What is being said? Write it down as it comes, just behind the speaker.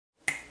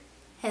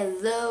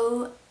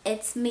Hello,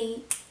 it's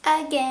me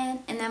again,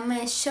 and I'm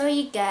gonna show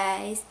you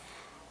guys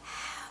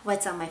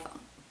what's on my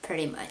phone,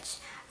 pretty much.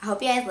 I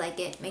hope you guys like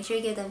it. Make sure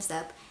you give thumbs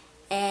up,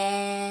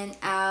 and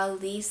I'll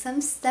leave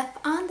some stuff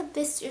on the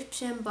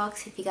description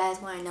box if you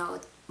guys want to know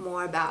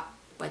more about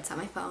what's on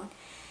my phone.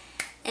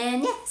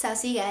 And yeah, so I'll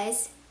see you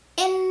guys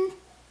in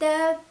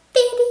the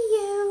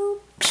video.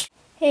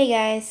 Hey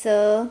guys,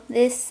 so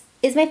this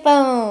is my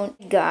phone.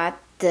 I got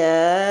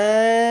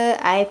the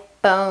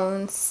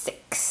iPhone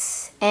 6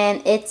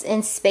 and it's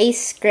in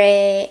space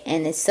gray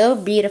and it's so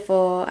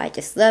beautiful. I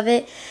just love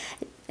it.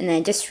 And I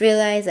just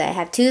realized I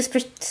have two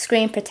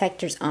screen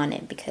protectors on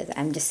it because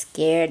I'm just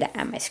scared that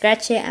I might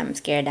scratch it. I'm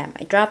scared that I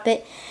might drop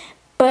it.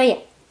 But yeah,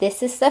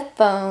 this is the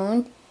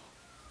phone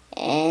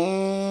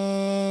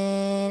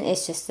and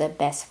it's just the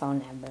best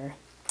phone ever.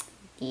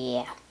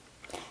 Yeah.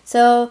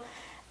 So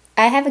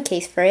I have a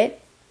case for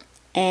it.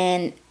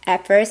 And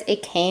at first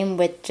it came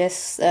with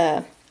just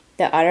the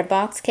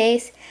OtterBox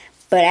case,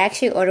 but I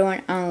actually ordered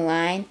one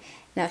online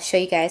and I'll show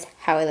you guys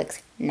how it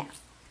looks now.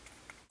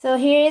 So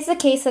here is the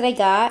case that I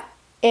got.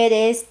 It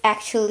is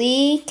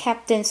actually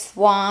Captain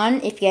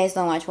Swan. If you guys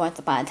don't watch Once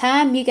Upon a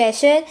Time, you guys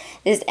should.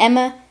 This is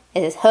Emma.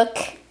 This is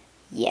Hook.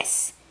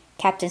 Yes,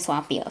 Captain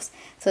Swan feels.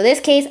 So this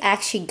case, I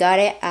actually got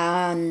it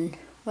on,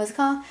 what's it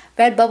called?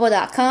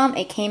 Redbubble.com.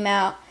 It came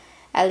out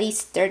at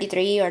least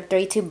 33 or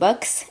 32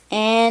 bucks,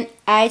 and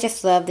I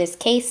just love this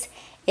case.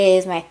 It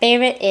is my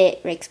favorite.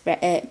 It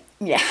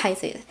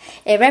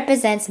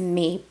represents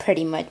me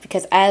pretty much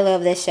because I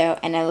love this show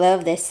and I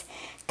love this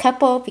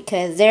couple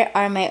because they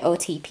are my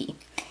OTP.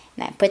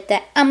 And I put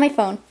that on my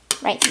phone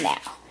right now.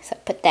 So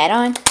put that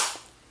on.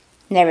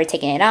 Never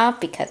taking it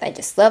off because I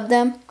just love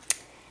them.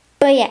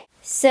 But yeah,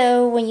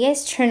 so when you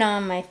guys turn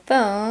on my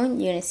phone,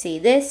 you're gonna see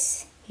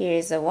this.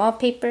 Here's the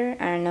wallpaper.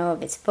 I don't know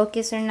if it's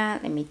focused or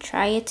not. Let me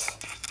try it.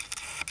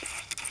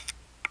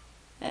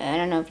 I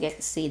don't know if you guys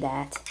can see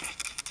that.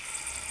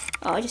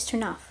 Oh, it just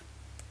turned off.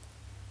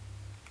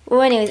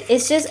 Well, anyways,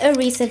 it's just a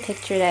recent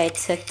picture that I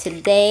took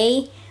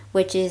today,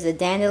 which is a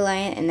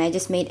dandelion, and I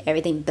just made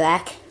everything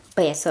black.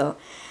 But yeah, so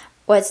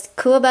what's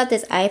cool about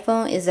this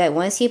iPhone is that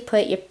once you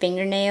put your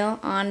fingernail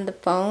on the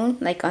phone,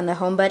 like on the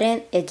home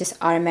button, it just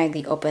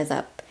automatically opens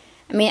up.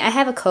 I mean, I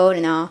have a code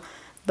and all,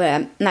 but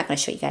I'm not going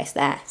to show you guys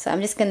that. So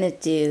I'm just going to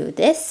do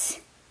this.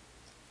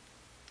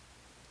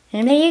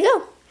 And there you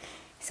go.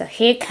 So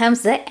here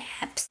comes the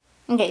apps.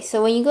 Okay,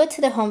 so when you go to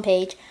the home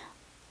page,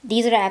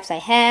 these are the apps I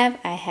have.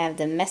 I have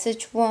the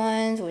message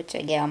ones, which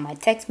I get on my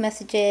text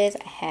messages.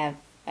 I have,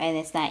 and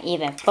it's not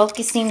even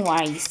focusing. Why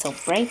are you so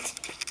bright?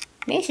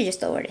 Maybe I should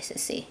just lower this to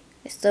see.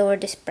 Just lower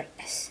this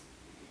brightness.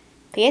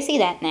 Can you see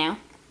that now?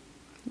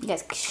 You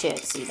guys should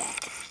see that.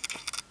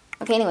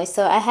 Okay, anyway,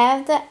 so I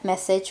have the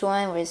message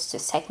one where it's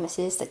just text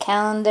messages, the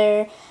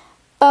calendar,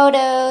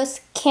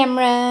 photos,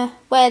 camera,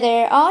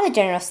 weather, all the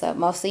general stuff,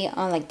 mostly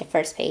on like the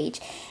first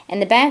page. And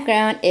the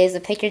background is a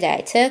picture that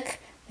I took,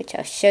 which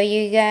I'll show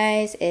you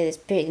guys. It is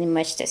pretty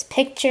much this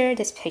picture.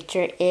 This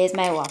picture is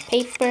my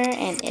wallpaper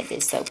and it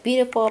is so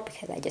beautiful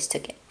because I just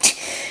took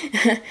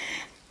it.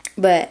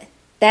 But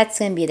that's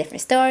going to be a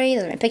different story.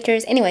 Those are my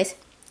pictures. Anyways,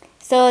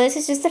 so this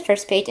is just the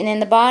first page. And in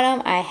the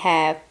bottom, I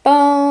have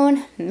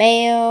phone,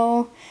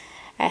 mail,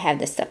 I have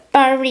the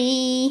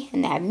Safari,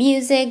 and I have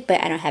music,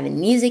 but I don't have any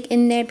music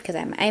in there because I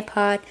have my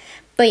iPod.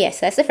 But yes,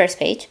 that's the first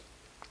page.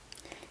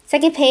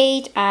 Second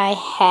page, I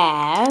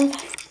have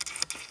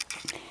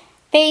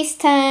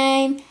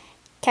FaceTime,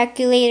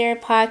 calculator,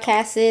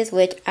 podcasts,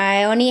 which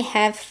I only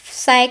have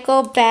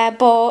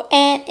Psychobabble,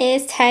 and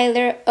it's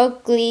Tyler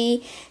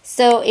Oakley.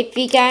 So if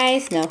you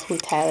guys know who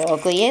Tyler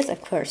Oakley is, of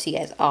course you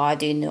guys all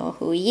do know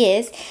who he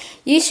is,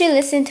 you should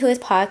listen to his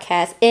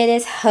podcast. It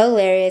is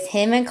hilarious.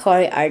 Him and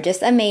Corey are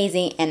just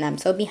amazing, and I'm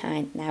so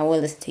behind, and I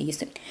will listen to you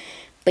soon.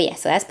 But yeah,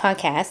 so that's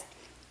podcast.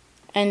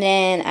 And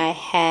then I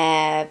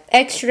have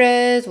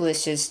extras,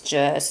 which is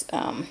just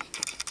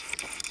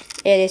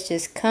it is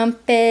just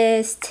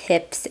compass,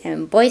 tips,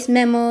 and voice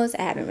memos.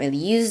 I haven't really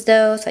used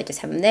those, so I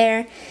just have them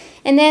there.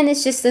 And then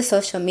it's just the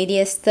social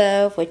media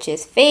stuff, which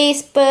is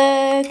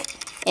Facebook,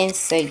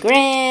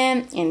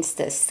 Instagram,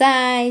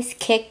 InstaSize,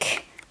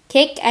 Kik.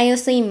 Kik, I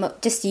usually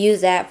just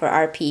use that for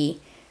RP.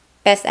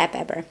 Best app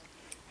ever.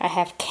 I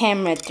have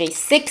Camera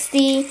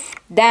 360.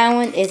 That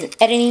one is an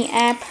editing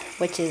app,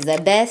 which is the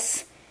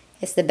best.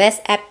 It's the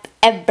best app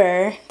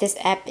ever. This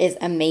app is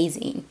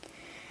amazing.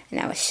 And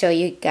I will show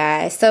you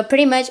guys. So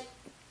pretty much,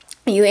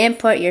 you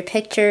import your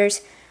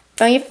pictures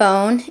from your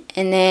phone,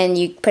 and then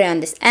you put it on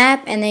this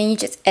app, and then you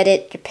just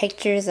edit your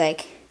pictures.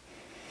 Like,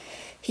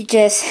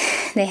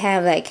 they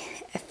have like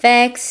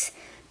effects,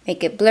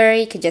 make it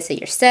blurry. You could just it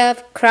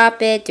yourself,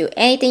 crop it, do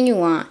anything you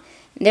want.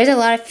 And there's a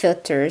lot of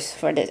filters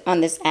for this on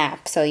this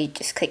app, so you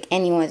just click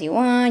any ones you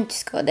want.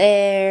 Just go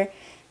there,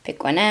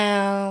 pick one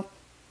out.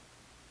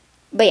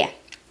 But yeah.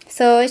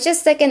 So it's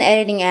just like an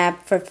editing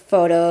app for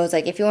photos.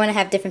 Like if you want to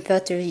have different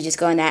filters, you just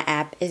go in that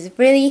app. It's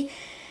really,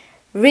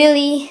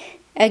 really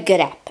a good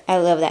app. I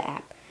love that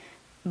app.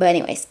 But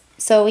anyways,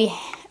 so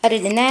other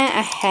than that,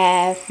 I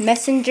have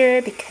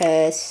Messenger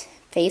because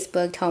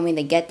Facebook told me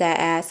to get that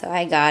app, so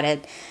I got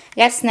it.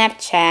 I got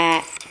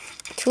Snapchat,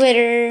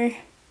 Twitter.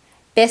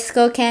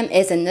 VSCOCam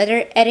is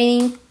another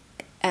editing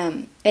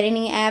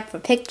app for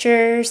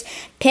pictures.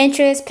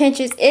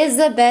 Pinterest is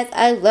the best.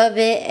 I love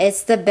it.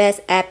 It's the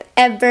best app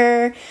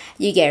ever.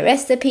 You get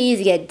recipes,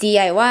 you get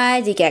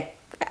DIYs,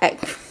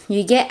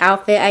 you get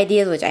outfit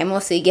ideas, which I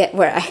mostly get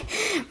where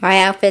my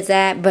outfits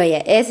at. But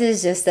yeah, this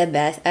is just the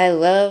best. I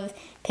love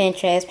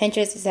Pinterest.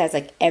 Pinterest just has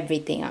like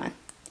everything on.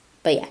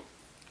 But yeah,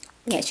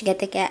 you guys should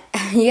get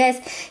you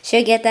guys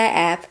should get that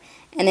app.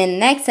 And then the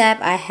next app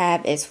I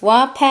have is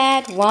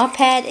Wattpad.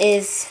 Wattpad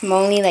is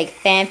mainly like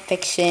fan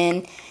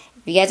fiction.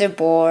 If you guys are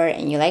bored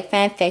and you like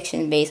fan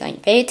fiction based on your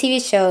favorite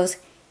TV shows,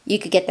 you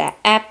could get that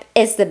app.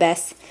 It's the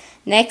best.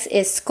 Next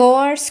is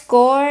SCORE.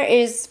 SCORE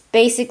is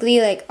basically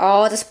like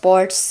all the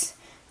sports,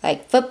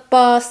 like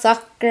football,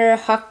 soccer,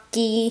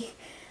 hockey,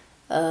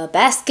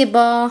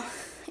 basketball.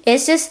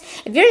 It's just,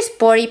 if you're a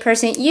sporty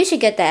person, you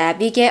should get the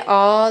app. You get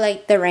all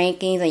like the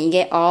rankings and you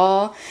get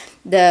all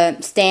the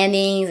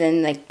standings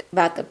and like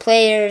about the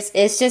players.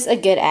 It's just a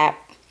good app.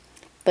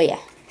 But yeah,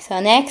 so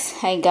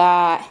next I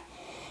got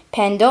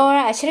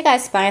Pandora. I should have got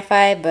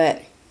Spotify,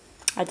 but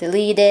I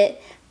deleted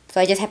it,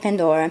 so I just have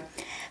Pandora.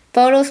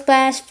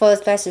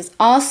 Photosplash is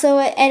also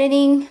an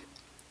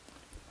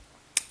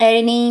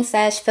editing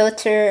slash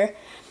filter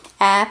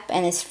app,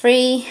 and it's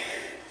free.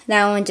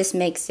 That one just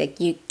makes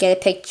it, you get a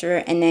picture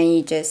and then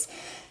you just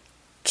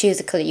choose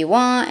the color you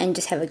want and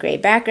just have a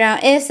great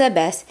background. It's the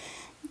best.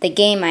 The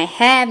game I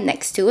have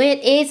next to it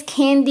is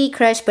Candy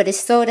Crush, but it's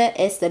soda.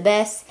 It's the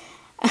best.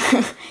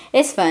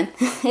 It's fun.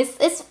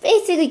 It's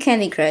basically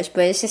Candy Crush,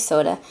 but it's just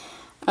soda.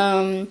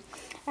 I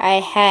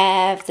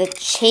have the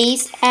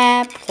Chase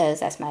app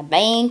because that's my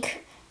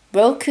bank.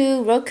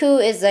 Roku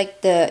is like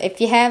if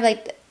you have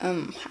like how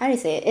do you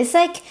say it? It's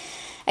like,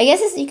 I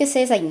guess you could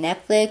say it's like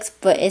Netflix,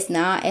 but it's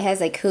not. It has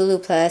like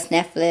Hulu Plus,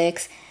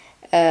 Netflix,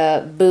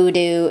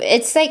 Voodoo.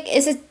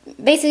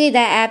 Basically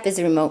that app is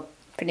a remote,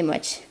 pretty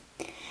much.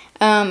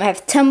 I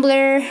have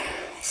Tumblr.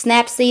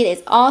 SnapSeed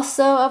is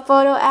also a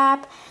photo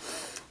app.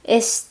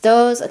 It's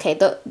those. Okay,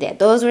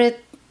 those were.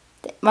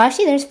 Well,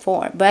 actually, there's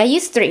 4, but I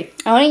use 3.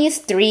 I only use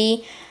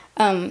 3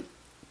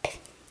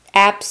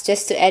 apps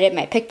just to edit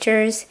my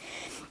pictures.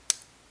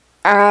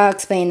 I'll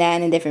explain that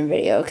in a different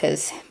video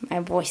because my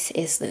voice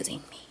is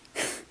losing me.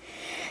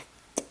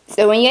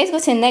 So when you guys go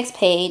to the next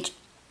page,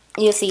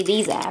 you'll see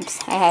these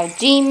apps. I have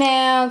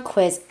Gmail,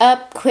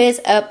 QuizUp.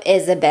 QuizUp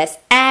is the best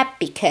app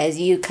because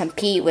you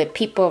compete with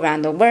people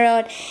around the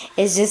world.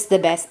 It's just the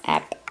best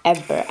app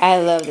ever. I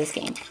love this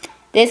game.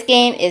 This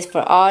game is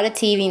for all the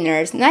TV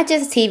nerds. Not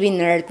just TV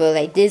nerds, but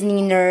like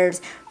Disney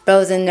nerds,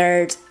 Frozen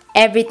nerds,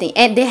 everything.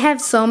 And they have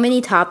so many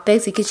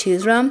topics you could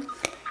choose from.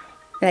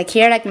 Like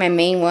here are like my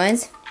main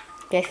ones.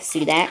 You guys can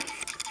see that.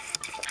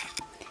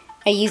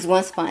 I use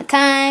Once Upon a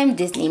Time,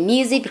 Disney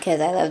music because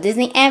I love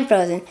Disney and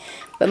Frozen.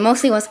 But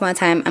mostly Once Upon a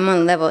Time, I'm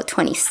on level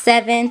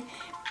 27.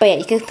 But yeah,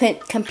 you can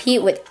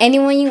compete with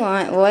anyone you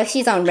want. Well,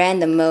 she's on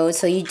random mode,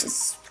 so you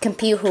just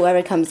compete with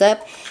whoever comes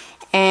up.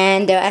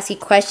 And they'll ask you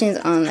questions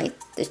on like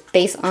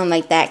based on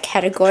like that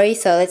category.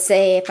 So let's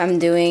say if I'm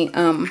doing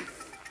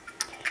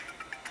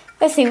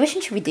let's see, which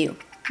one should we do?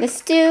 Let's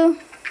do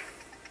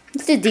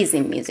Disney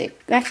music.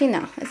 Actually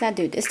no,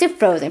 let's do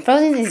Frozen.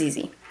 Frozen is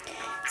easy.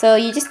 So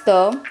you just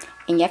go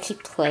and you actually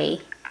play.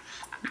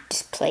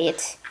 Just play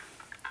it.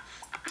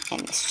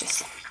 And it's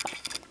just fun.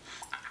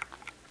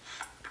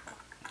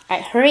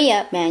 Alright, hurry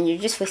up, man. You're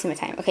just wasting my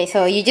time. Okay,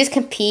 so you just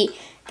compete.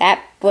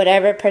 That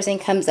whatever person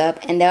comes up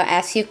and they'll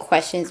ask you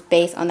questions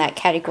based on that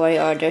category,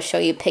 or they'll show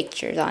you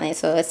pictures on it.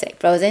 So let's say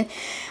Frozen.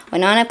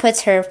 When Anna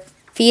puts her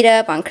feet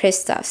up on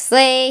Kristoff's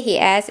sleigh, he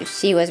asks if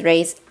she was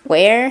raised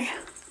where?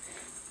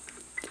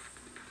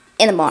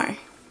 In the barn.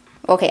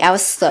 Okay, I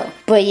was slow.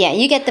 But yeah,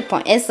 you get the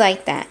point. It's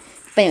like that.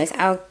 But anyways,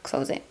 I'll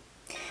close it.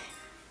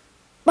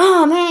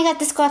 Oh man, I got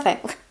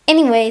disqualified.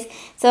 Anyways,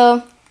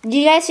 so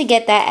you guys should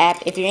get that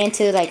app if you're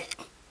into like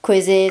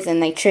quizzes and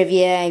like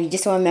trivia and you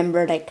just want to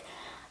remember like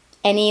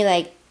any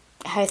like,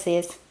 how do I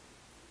say this?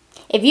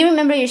 If you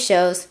remember your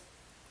shows,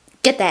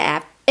 get that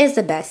app. It's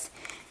the best.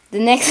 The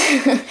next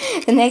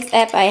the next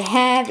app I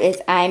have is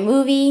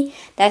iMovie.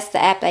 That's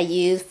the app I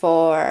use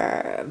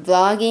for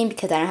vlogging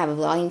because I don't have a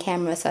vlogging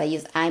camera, so I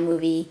use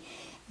iMovie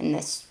and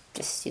that's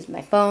just use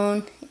my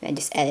phone and I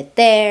just edit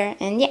there,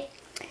 and yeah.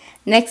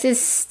 Next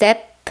is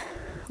Step,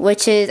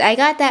 which is, I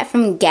got that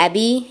from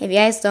Gabby. If you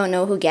guys don't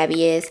know who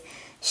Gabby is,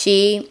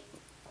 she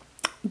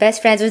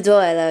best friends with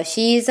Joella.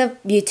 She's a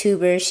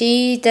YouTuber.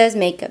 She does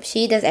makeup.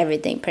 She does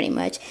everything pretty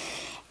much.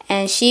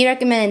 And she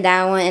recommended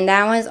that one. And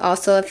that one is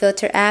also a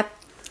filter app.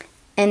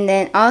 And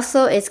then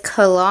also it's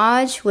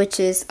Collage, which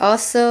is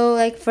also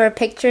like for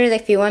pictures.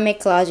 Like if you want to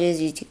make collages,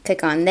 you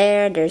click on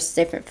there. There's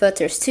different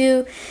filters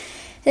too.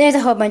 There's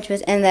a whole bunch of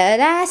it. And the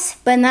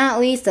last but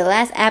not least, the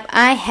last app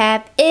I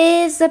have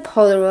is the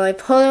Polaroid.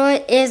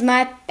 Polaroid is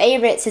my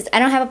favorite. Since I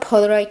don't have a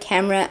Polaroid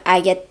camera,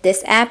 I get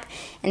this app.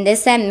 And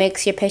this app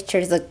makes your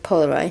pictures look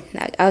Polaroid.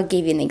 I'll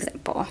give you an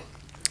example.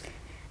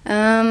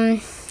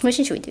 Which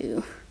one should we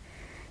do?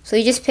 So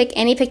you just pick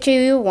any picture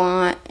you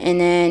want and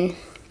then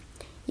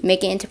you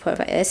make it into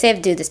profile. Let's say I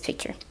do this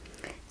picture.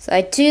 So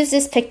I choose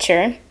this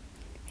picture,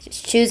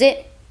 just choose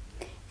it,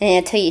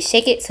 and until you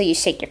shake it, so you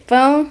shake your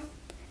phone.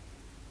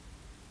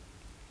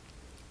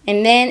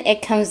 And then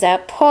it comes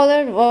up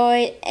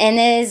Polaroid, and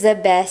it is the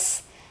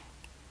best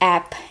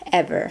app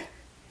ever.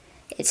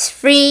 It's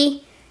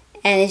free,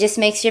 and it just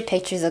makes your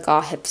pictures look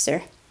all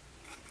hipster.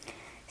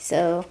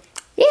 So,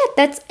 yeah,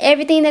 that's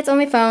everything that's on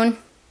my phone.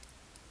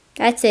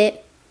 That's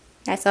it.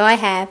 That's all I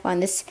have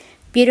on this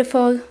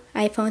beautiful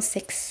iPhone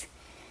 6.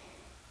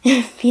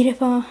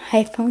 Beautiful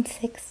iPhone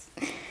 6.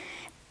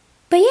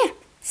 But yeah,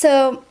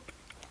 so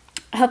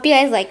I hope you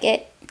guys like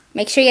it.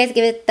 Make sure you guys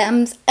give it a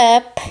thumbs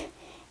up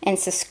and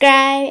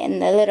subscribe in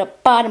the little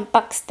bottom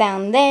box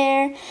down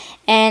there.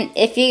 And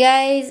if you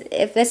guys,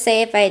 let's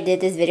say if I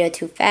did this video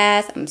too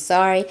fast, I'm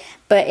sorry.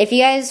 But if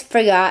you guys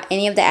forgot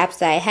any of the apps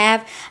that I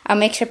have, I'll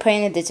make sure to put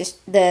in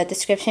the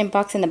description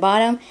box in the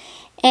bottom.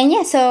 And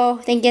yeah, so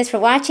thank you guys for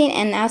watching,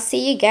 and I'll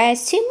see you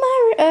guys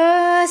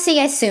tomorrow. See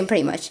you guys soon,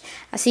 pretty much.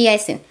 I'll see you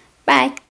guys soon. Bye.